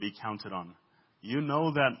able to be counted on, you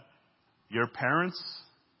know that your parents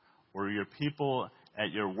or your people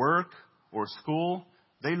at your work or school,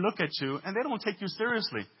 they look at you and they don't take you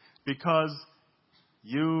seriously because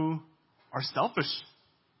you are selfish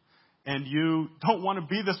and you don't want to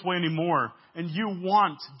be this way anymore, and you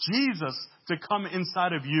want Jesus to come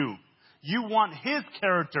inside of you. You want His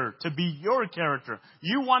character to be your character.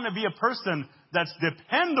 You want to be a person that's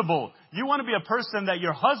dependable. You want to be a person that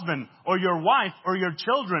your husband or your wife or your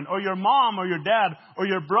children or your mom or your dad or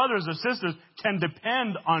your brothers or sisters can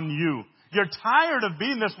depend on you. You're tired of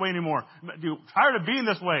being this way anymore. You're tired of being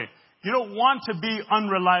this way. You don't want to be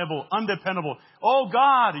unreliable, undependable. Oh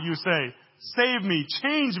God, you say, save me,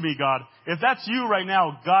 change me, God. If that's you right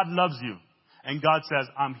now, God loves you. And God says,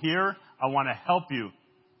 I'm here. I want to help you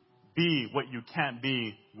be what you can't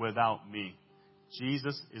be without me.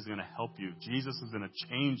 Jesus is going to help you. Jesus is going to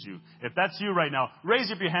change you. If that's you right now,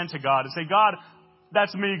 raise up your hand to God and say, God,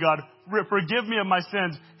 that's me, God. Forgive me of my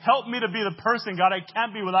sins. Help me to be the person, God, I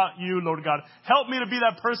can't be without you, Lord God. Help me to be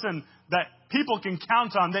that person that people can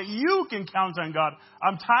count on, that you can count on, God.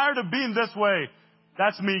 I'm tired of being this way.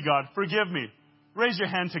 That's me, God. Forgive me. Raise your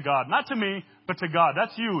hand to God. Not to me, but to God.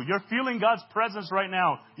 That's you. You're feeling God's presence right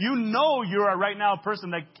now. You know you are right now a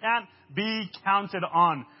person that can't be counted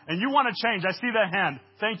on. And you want to change. I see that hand.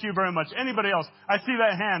 Thank you very much. Anybody else? I see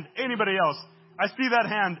that hand. Anybody else? I see that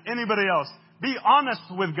hand. Anybody else? Be honest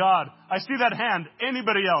with God. I see that hand.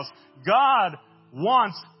 Anybody else? God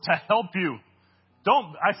wants to help you.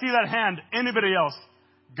 I see that hand. Anybody else?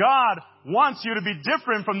 God wants you to be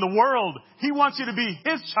different from the world. He wants you to be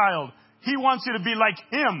His child. He wants you to be like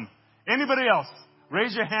Him. Anybody else?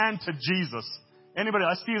 Raise your hand to Jesus. Anybody?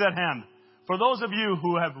 I see that hand. For those of you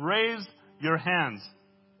who have raised your hands,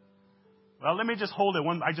 well, let me just hold it.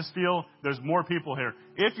 I just feel there's more people here.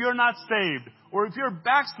 If you're not saved, or if you're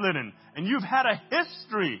backslidden, and you've had a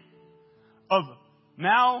history of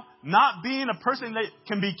now not being a person that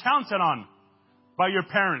can be counted on by your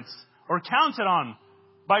parents, or counted on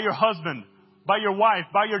by your husband, by your wife,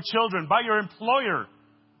 by your children, by your employer,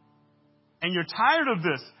 and you're tired of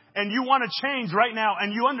this, and you want to change right now,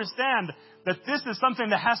 and you understand that this is something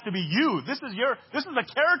that has to be you. This is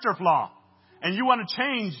a character flaw. And you want to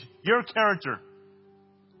change your character.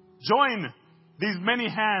 Join these many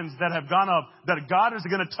hands that have gone up that God is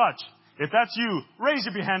going to touch. If that's you, raise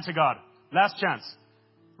up your hand to God. Last chance.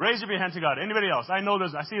 Raise up your hand to God. Anybody else? I know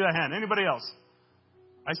I see that hand. Anybody else?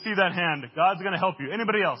 I see that hand. God's going to help you.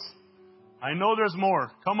 Anybody else? I know there's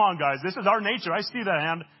more. Come on, guys. This is our nature. I see that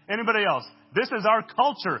hand. Anybody else? This is our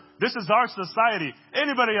culture. This is our society.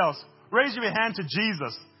 Anybody else? Raise your hand to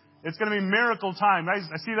Jesus. It's going to be miracle time. I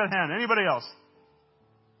see that hand. Anybody else?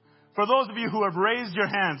 For those of you who have raised your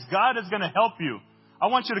hands, God is going to help you. I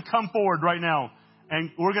want you to come forward right now,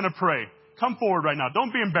 and we're going to pray. Come forward right now.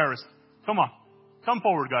 Don't be embarrassed. Come on. Come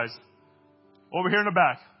forward, guys. Over here in the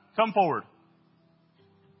back. Come forward.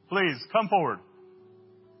 Please, come forward.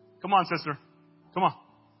 Come on, sister. Come on.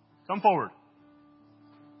 Come forward.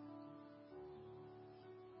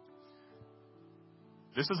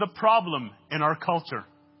 This is a problem in our culture.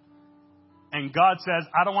 And God says,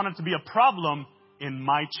 I don't want it to be a problem in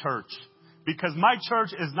my church. Because my church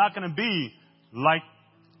is not going to be like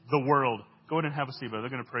the world. Go ahead and have a seat, brother.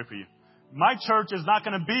 They're going to pray for you. My church is not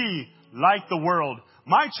going to be like the world.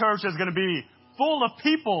 My church is going to be full of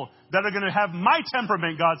people that are going to have my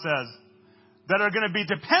temperament, God says. That are going to be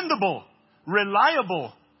dependable,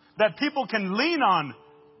 reliable, that people can lean on.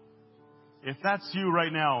 If that's you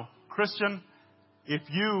right now, Christian, if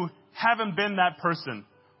you haven't been that person,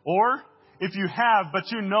 or if you have,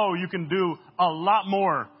 but you know you can do a lot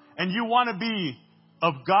more, and you want to be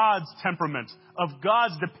of God's temperament, of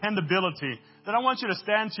God's dependability, then I want you to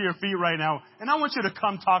stand to your feet right now, and I want you to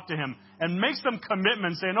come talk to Him and make some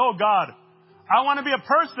commitments saying, oh God, I want to be a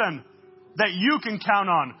person that you can count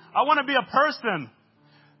on. I want to be a person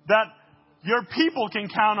that your people can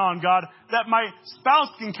count on, God, that my spouse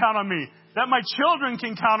can count on me, that my children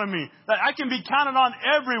can count on me, that I can be counted on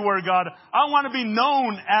everywhere, God. I want to be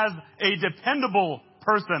known as a dependable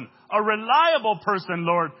person, a reliable person,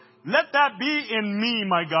 Lord. Let that be in me,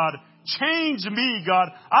 my God. Change me, God.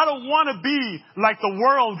 I don't want to be like the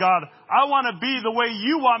world, God. I want to be the way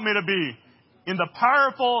you want me to be. In the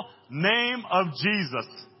powerful name of Jesus.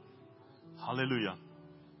 Hallelujah.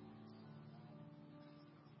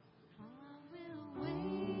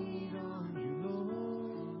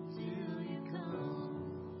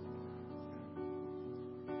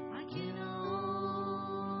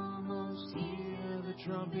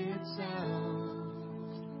 Trumpet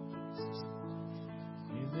sound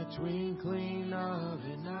in the twinkling of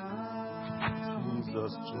an eye.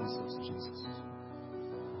 Jesus, Jesus, Jesus.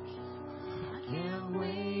 I can't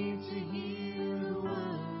wait to hear the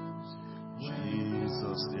words.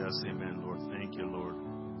 Jesus, yes, amen, Lord. Thank you, Lord.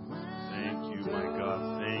 Thank you, my God.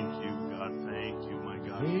 Thank you, God. Thank you, my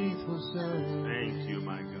God. Faithful servant. Thank you,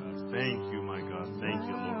 my God. Thank you, my God. Thank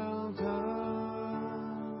you, Lord.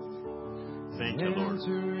 Thank you, Lord.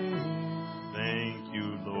 Thank you,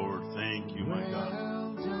 Lord. Thank you, my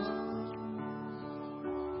God.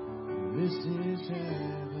 This is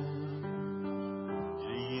heaven.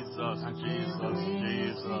 Jesus, Jesus,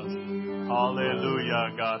 Jesus. Hallelujah,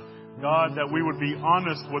 God. God, that we would be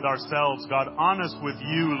honest with ourselves, God, honest with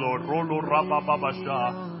you, Lord. Rolo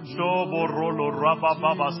rabababasha. Shobo rolo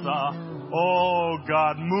rabababasa. Oh,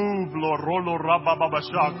 God, move, Lord. Rolo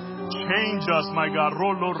rabababasha. Change us, my God.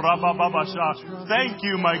 Rolo rabababasha. Thank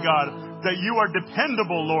you, my God, that you are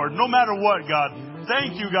dependable, Lord, no matter what, God.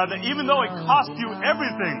 Thank you, God, that even though it cost you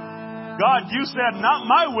everything, God, you said, not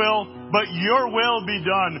my will, but your will be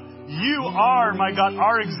done. You are, my God,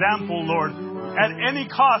 our example, Lord. At any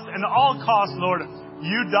cost and all costs, Lord,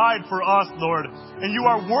 you died for us, Lord. And you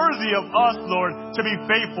are worthy of us, Lord, to be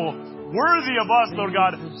faithful. Worthy of us, Lord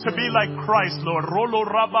God, to be like Christ, Lord. Rolo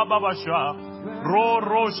rabababasha. Ro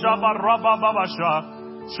ro shaba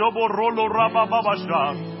rabababasha. Shobo rolo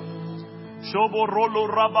rabababasha. Shobo rolo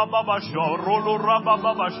rabababasha. Rolo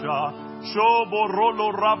rabababasha. Shobo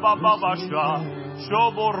rolo rabababasha.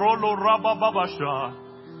 Shobo rolo rabababasha.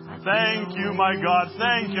 Thank you, my God.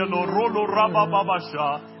 Thank you, Lord. Rolo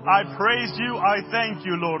rabababasha. I praise you. I thank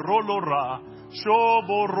you, Lord. Rolo ra.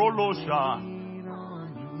 Shobo rolo sha.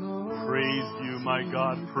 Praise you, my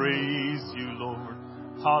God. Praise you, Lord.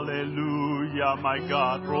 Hallelujah, my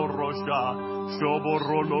God. Rolo sha. Shobo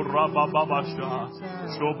rolo rabababasha.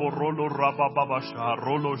 Shobo rolo rabababasha.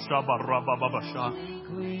 Rolo shaba rabababasha.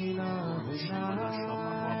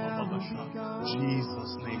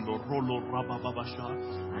 Jesus' name, Lord. Rolo rabababasha.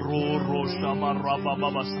 Rolo shaba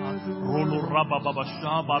rabababasha. Rolo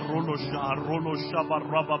rabababasha. Rolo sha. Rolo shaba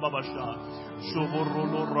rabababasha. Shobo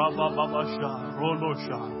rolo rabababasha. Rolo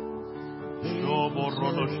sha. Shobo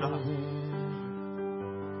rolo sha.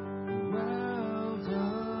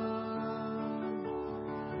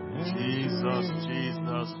 Jesus,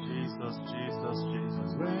 Jesus, Jesus, Jesus, Jesus.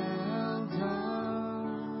 Well done.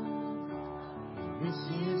 This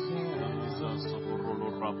is heaven.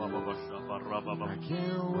 I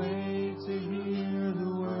can't wait to hear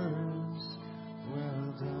the words. Well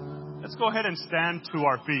done. Let's go ahead and stand to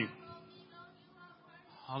our feet.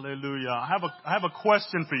 Hallelujah. I have a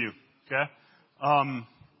question for you. Okay.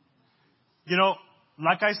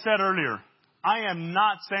 Like I said earlier, I am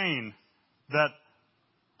not saying that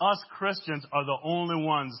us Christians are the only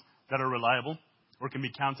ones that are reliable or can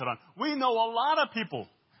be counted on. We know a lot of people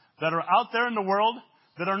that are out there in the world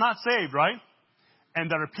that are not saved, right? And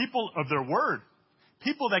that are people of their word.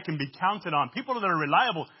 People that can be counted on. People that are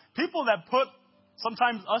reliable. People that put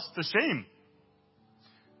sometimes us to shame.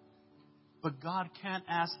 But God can't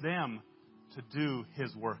ask them to do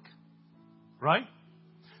His work. Right?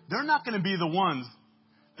 They're not going to be the ones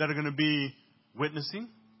that are going to be witnessing.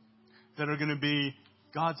 That are going to be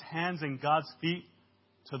God's hands and God's feet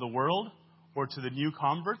to the world or to the new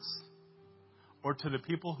converts or to the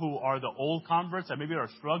people who are the old converts that maybe are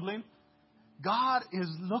struggling. God is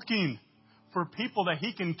looking for people that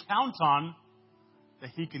He can count on, that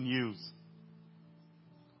He can use.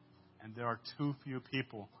 And there are too few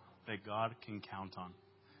people that God can count on.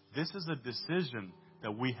 This is a decision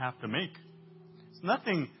that we have to make. It's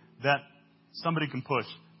nothing that somebody can push.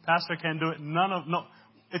 Pastor can't do it.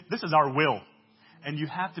 This is our will. And you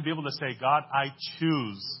have to be able to say, God, I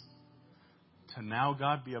choose to now,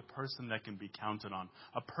 God, be a person that can be counted on.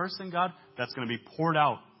 A person, God, that's going to be poured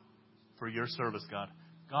out for your service, God.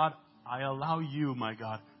 God, I allow you, my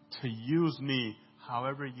God, to use me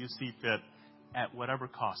however you see fit at whatever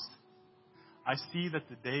cost. I see that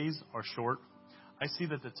the days are short. I see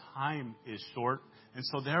that the time is short. And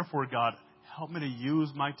so therefore, God, help me to use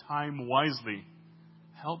my time wisely.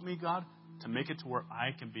 Help me, God, to make it to where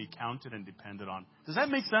I can be counted and depended on. Does that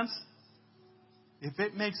make sense? If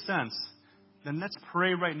it makes sense, then let's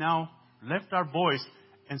pray right now, lift our voice,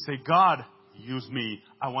 and say, God, use me.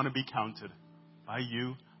 I want to be counted by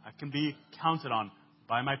you. I can be counted on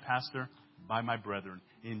by my pastor, by my brethren.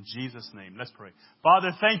 In Jesus' name, let's pray.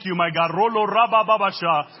 Father, thank you, my God. Rolo Rabba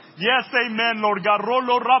Babasha. Yes, amen, Lord God.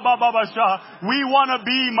 Rolo Rabba Babasha. We want to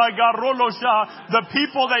be, my God, Rolo Shah, the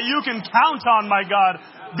people that you can count on, my God.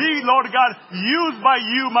 Be, Lord God, used by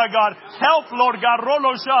you, my God. Help, Lord God,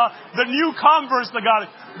 Rolo Shah, the new converts, the God.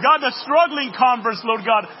 God, the struggling converts, Lord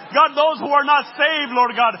God. God, those who are not saved,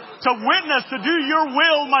 Lord God, to witness, to do your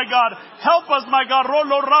will, my God. Help us, my God.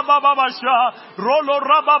 Rolo Rabba Babasha. Rolo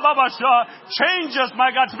Rabba Babasha. Change us,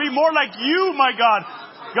 my God, to be more like you, my God.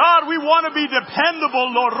 God, we want to be dependable,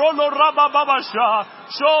 Lord. Rolo Rabba Babasha.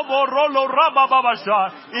 Shobo Rolo Rabba Babasha.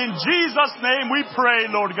 In Jesus' name we pray,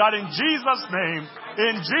 Lord God. In Jesus' name.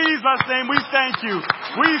 In Jesus' name we thank you.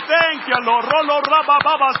 We thank you, Lord. Rolo Rabba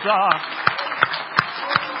Babasha.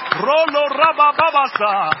 Rolo Rabba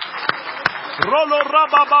Babasa. Rolo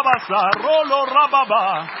Rabba Babasa. Rolo Rabba Ba.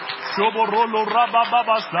 Shobo Rolo Rabba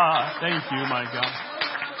Babasa. Thank you, my God.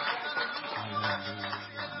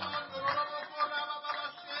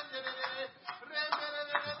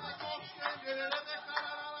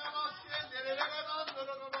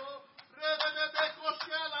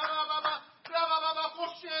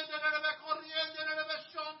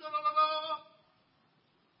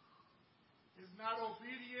 Not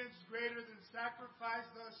obedience greater than sacrifice,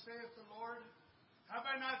 thus saith the Lord. Have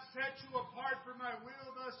I not set you apart for my will,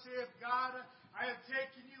 thus saith God? I have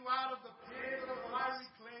taken you out of the pit of the miry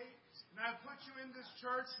clay, and I have put you in this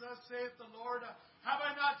church, thus saith the Lord. Have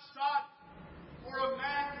I not sought for a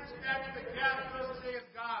man to stand in the gap, thus saith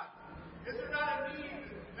God? Is there not a need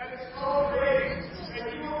that is so great,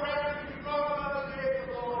 and you will render me wrong, thus saith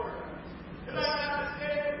the Lord? Did I not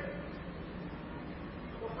say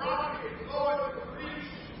the prophet go and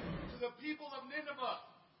preach to the people of Nineveh,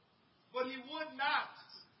 but he would not,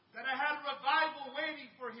 that I had revival waiting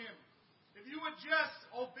for him. If you would just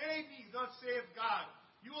obey me, thus saith God,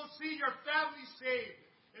 you will see your family saved.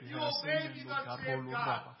 If you obey me, thus saith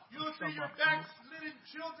God, you will see your backslidden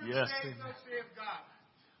children saved, thus saith God.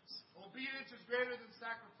 Obedience is greater than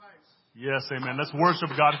sacrifice. Yes, amen. Let's worship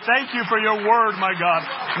God. Thank you for your word, my God.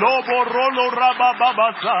 Lobo Rolo Rabba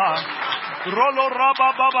Babasa. Rolo Rabba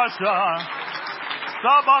Babasha.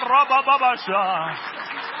 Saba Rabba Babasha.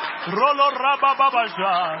 Rolo Rabba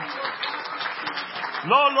Babasha.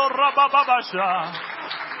 Lolo Rabba Babasha.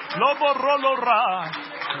 Lobo Rolo Ra.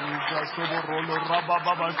 Shobo Rolo Rabba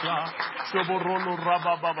Babasha. Shobo Rolo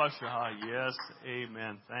Rabba Babasha. Yes,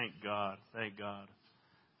 amen. Thank God. Thank God.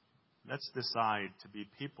 Let's decide to be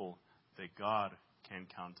people that God can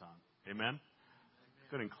count on. Amen?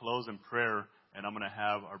 Go ahead and close in prayer. And I'm going to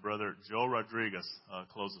have our brother Joe Rodriguez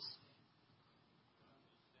close us.